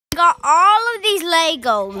got all of these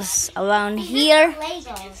Legos around here.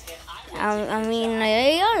 Legos. I mean,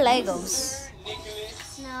 they are Legos.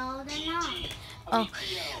 No, they're not. Oh,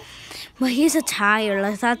 but here's a tire.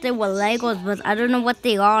 I thought they were Legos, but I don't know what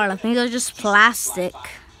they are. I think they're just plastic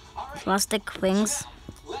things.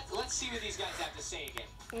 Let's see what these guys have to say again.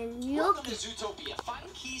 And look.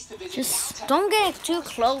 Just don't get too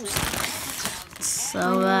close. It's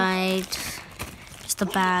alright. Just a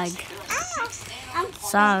bag.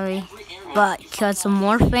 Sorry. But got some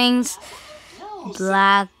more things.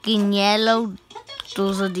 Black and yellow.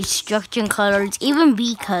 Those are destruction colors. Even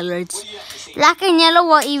B colors. Black and yellow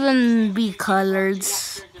will even be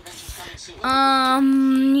colors.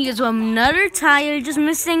 Here's another tire. Just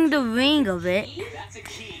missing the ring of it.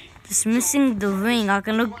 Just missing the ring. I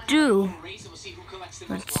can look through.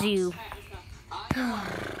 Let's see.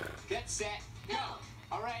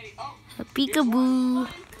 Peekaboo.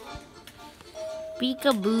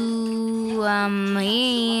 Peekaboo. I'm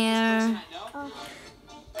here.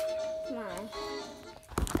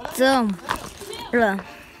 So,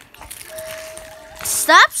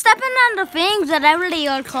 stop stepping on the things, whatever they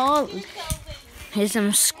are called. Here's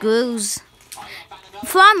some screws.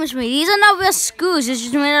 Promise me, these are not real screws. It's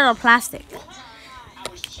just made out of plastic.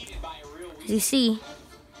 As you see,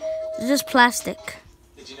 it's just plastic.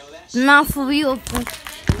 Not for real.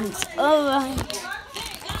 Alright.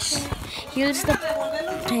 Here's the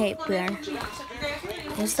paper.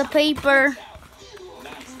 Here's the paper.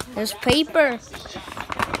 There's paper.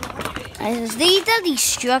 These are the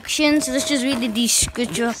instructions. Let's just read the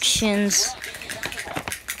instructions.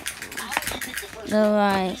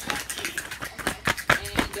 Alright.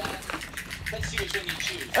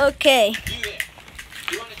 Okay.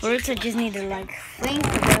 First, I just need to think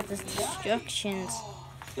about the instructions.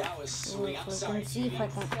 So if I can see if I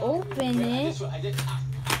can open it.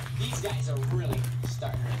 These guys are really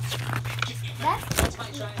starting.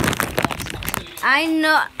 I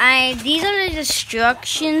know. These are the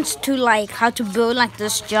instructions to how to build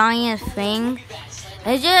this giant thing.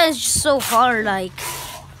 It's just so hard. I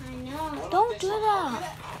know. Don't do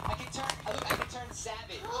that. I can turn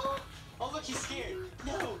savage. Oh, look, he's scared.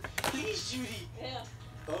 No, please, Judy.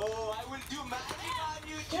 Oh, I would do magic on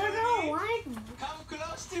you, Judy. No, why? Come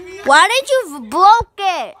close to me. Why did you broke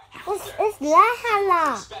it? It's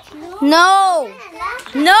Lahala. No.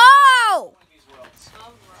 No.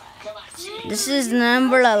 This is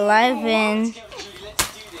number 11.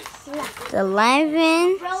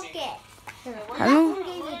 11. Broke it. Huh? Who gave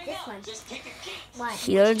you this one? What?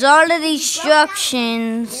 Here's all the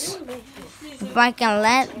instructions. If I can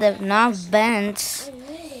let them not bend.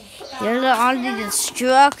 Here's all the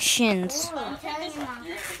instructions. I'm telling you, Mom.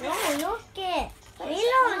 Oh, look it. Look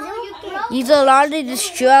it. These are all the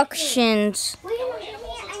instructions. Wait, I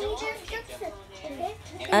need your instructions.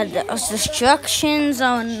 Okay? The instructions.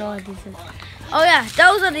 Oh no, these are. Oh yeah,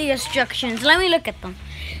 those are the instructions. Let me look at them.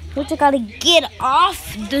 We just gotta get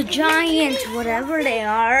off the giants, whatever they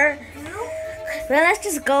are. Well, let's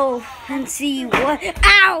just go and see what.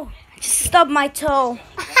 Ow! I just stubbed my toe.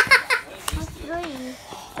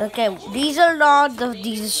 Okay, these are all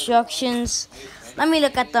these instructions. Let me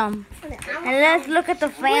look at them. And let's look at the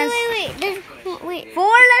fans. Wait.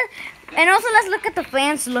 And also let's look at the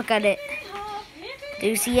fans. Look at it. Do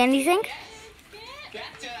you see anything?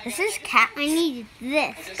 This is cat. I need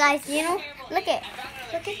this. Guys, look at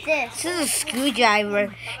this. This is a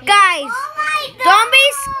screwdriver. Guys, Oh my don't be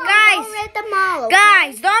Don't rip them all, okay?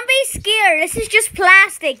 guys, don't be scared. This is just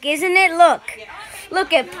plastic, isn't it? Look,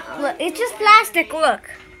 look, it's just plastic. Look,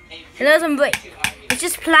 it doesn't break. It's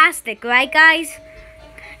just plastic, right, guys?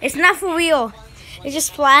 It's not for real. It's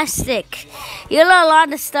just plastic. You know a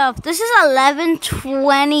lot of stuff. This is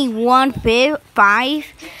 11/21/5.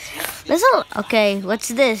 Okay, what's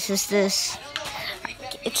this? Is this?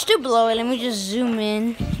 It's too blurry. Let me just zoom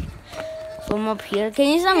in from up here. Can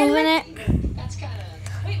you stop moving it?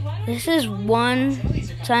 This is 1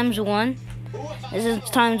 times 1. This is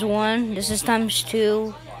times 1. This is times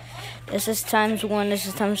 2. This is times 1. This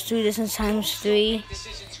is times 2. This is times 3.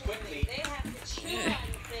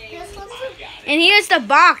 And here's the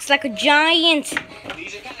box, like a giant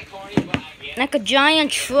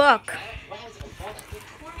truck.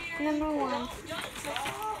 Number 1.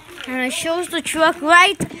 And it shows the truck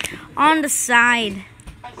right on the side.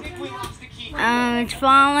 It's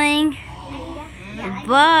falling,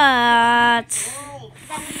 but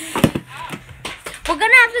we're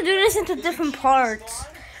gonna have to do this into different parts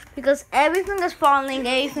because everything is falling,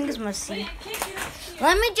 everything is messy.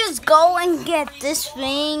 Let me just go and get this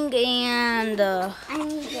thing and I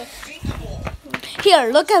need this.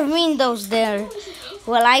 here, look at windows there.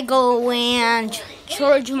 While I go and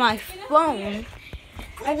charge my phone,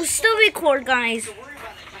 I will still record, guys.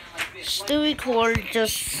 Still record,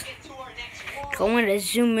 just going to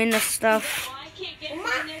zoom in and stuff.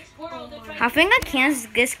 I think I can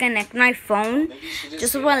disconnect my phone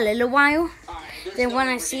just for a little while. Then when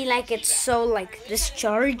I see like it's so like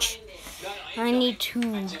discharged, I need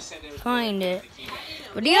to find it.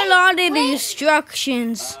 But here are the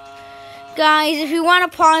instructions, guys. If you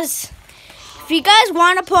want to pause, if you guys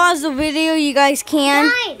want to pause the video, you guys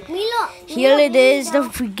can. Here it is, the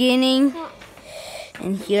beginning,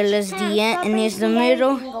 and here is the end, and here's the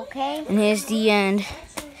middle, and here's the end.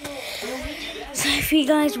 So if you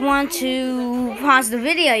guys want to pause the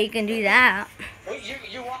video, you can do that. Wait,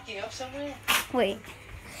 you're walking up somewhere? Wait.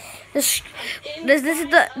 This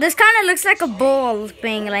kind of looks like a ball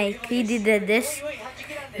thing. Like he did this.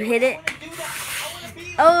 You hit it.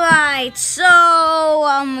 All right. So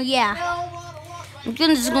yeah. I'm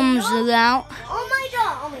just gonna zoom out. Oh my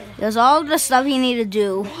God. There's all the stuff you need to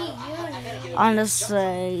do on the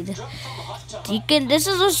side. You can. This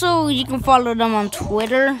is also you can follow them on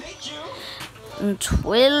Twitter. On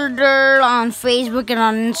Facebook, and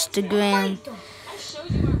on Instagram.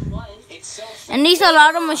 And these are a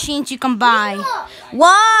lot of machines you can buy.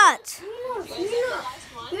 What?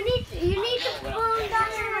 You need to pull down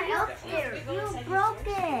and up there. You broke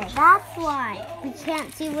it. That's why. We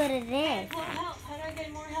can't see what it is.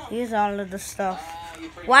 Here's all of the stuff.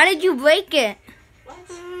 Why did you break it?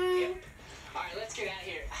 Alright, let's get out of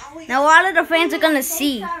here. Now all of the fans are gonna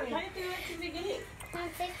see.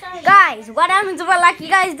 Guys, what happens if I like you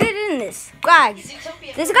guys did in this? Guys,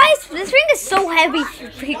 this ring is so heavy.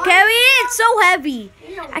 Carry it, it's so heavy.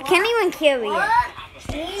 I can't even carry it.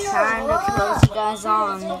 Time to close you guys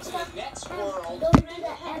on.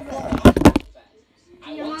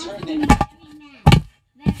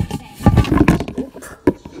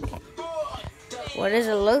 What does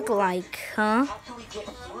it look like, huh?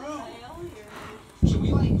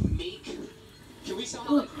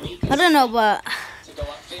 I don't know, but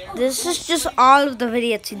this is just all of the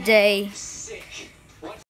video today.